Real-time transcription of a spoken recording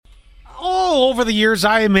Well, over the years,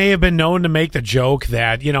 I may have been known to make the joke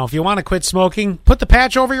that, if you want to quit smoking, put the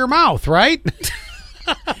patch over your mouth, right?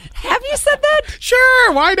 Have you said that?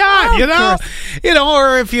 Sure, why not? Oh,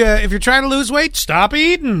 Or if you're trying to lose weight, stop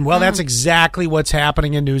eating. Well, that's exactly what's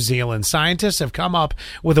happening in New Zealand. Scientists have come up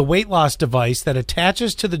with a weight loss device that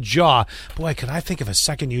attaches to the jaw. Boy, could I think of a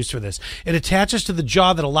second use for this? It attaches to the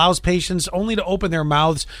jaw that allows patients only to open their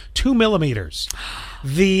mouths 2 millimeters.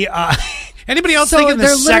 Anybody else thinking the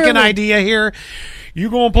second idea here? You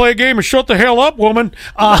going to play a game and shut the hell up, woman.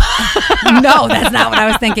 No, that's not what I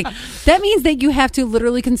was thinking. That means that you have to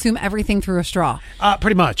literally consume everything through a straw.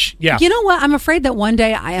 Pretty much, yeah. You know what? I'm afraid that one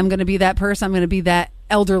day I am going to be that person. I'm going to be that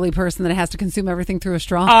elderly person that has to consume everything through a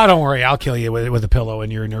straw. Oh, don't worry. I'll kill you with a pillow in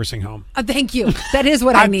your nursing home. Thank you. That is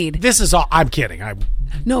what I need. This is all. I'm kidding.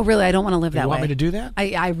 No, really, I don't want to live that way. You want me to do that?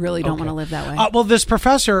 I really don't want to live that way. Well, this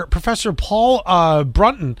Professor Paul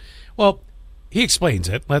Brunton, he explains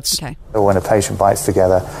it. Okay. When a patient bites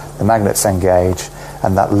together, the magnets engage,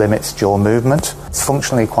 and that limits jaw movement. It's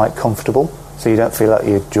functionally quite comfortable, so you don't feel like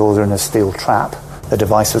your jaws are in a steel trap. The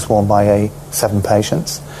device was worn by 7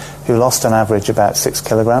 patients who lost on average about 6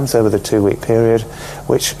 kilograms over the 2-week period,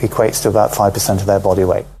 which equates to about 5% of their body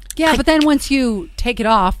weight. Yeah, but then once you take it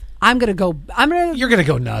off, you're going to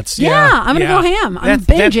go nuts. Yeah, I'm going to go ham. I'm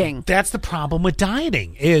binging. That's the problem with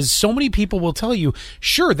dieting is so many people will tell you,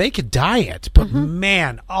 sure, they could diet, but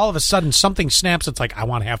man, all of a sudden something snaps. It's like, I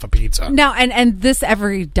want half a pizza. Now, and this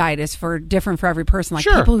every diet is different for every person. Like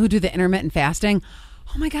people who do the intermittent fasting,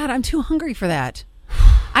 oh my God, I'm too hungry for that.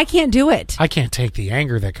 I can't do it. I can't take the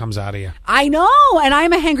anger that comes out of you. I know, and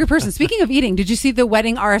I'm a hangry person. Speaking of eating, did you see the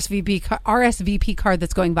wedding RSVP card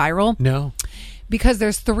that's going viral? No. Because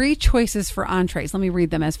there's 3 choices for entrees. Let me read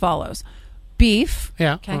them as follows. Beef,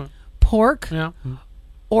 yeah, okay, pork, yeah,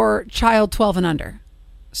 or child 12 and under.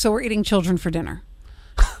 So we're eating children for dinner.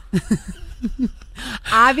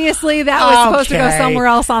 Obviously, that was supposed to go somewhere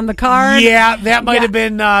else on the card. Yeah, that might have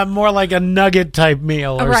been more like a nugget type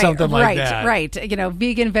meal or something like that. Right.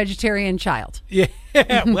 Vegan, vegetarian, child. Yeah,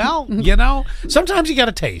 well, sometimes you got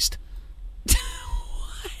to taste.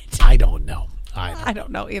 What? I don't know. I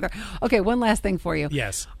don't know either. Okay, one last thing for you.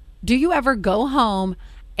 Yes. Do you ever go home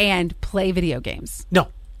and play video games? No.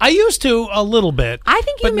 I used to a little bit.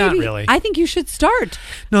 Not really. I think you should start.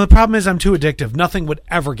 No, the problem is I'm too addictive. Nothing would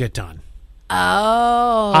ever get done.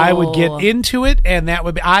 Oh. I would get into it, and that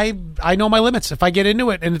would be... I know my limits. If I get into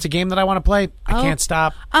it and it's a game that I want to play, I can't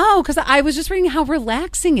stop. Oh, because I was just reading how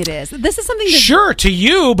relaxing it is. This is something that... Sure, to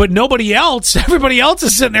you, but nobody else. Everybody else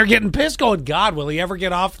is sitting there getting pissed going, God, will he ever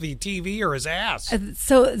get off the TV or his ass?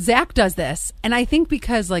 So Zach does this, and I think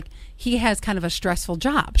because, he has kind of a stressful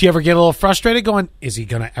job. Do you ever get a little frustrated going, is he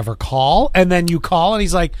going to ever call? And then you call, and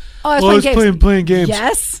he's like, I was playing games.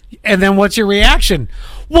 Yes. And then what's your reaction?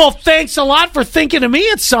 Well, thanks a lot for thinking of me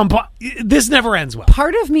at some point. This never ends well.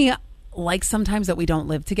 Part of me likes sometimes that we don't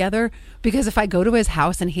live together, because if I go to his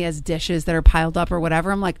house and he has dishes that are piled up or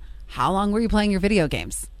whatever, I'm like, how long were you playing your video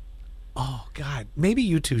games? Oh, God. Maybe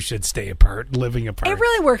you two should stay apart, living apart. It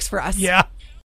really works for us. Yeah.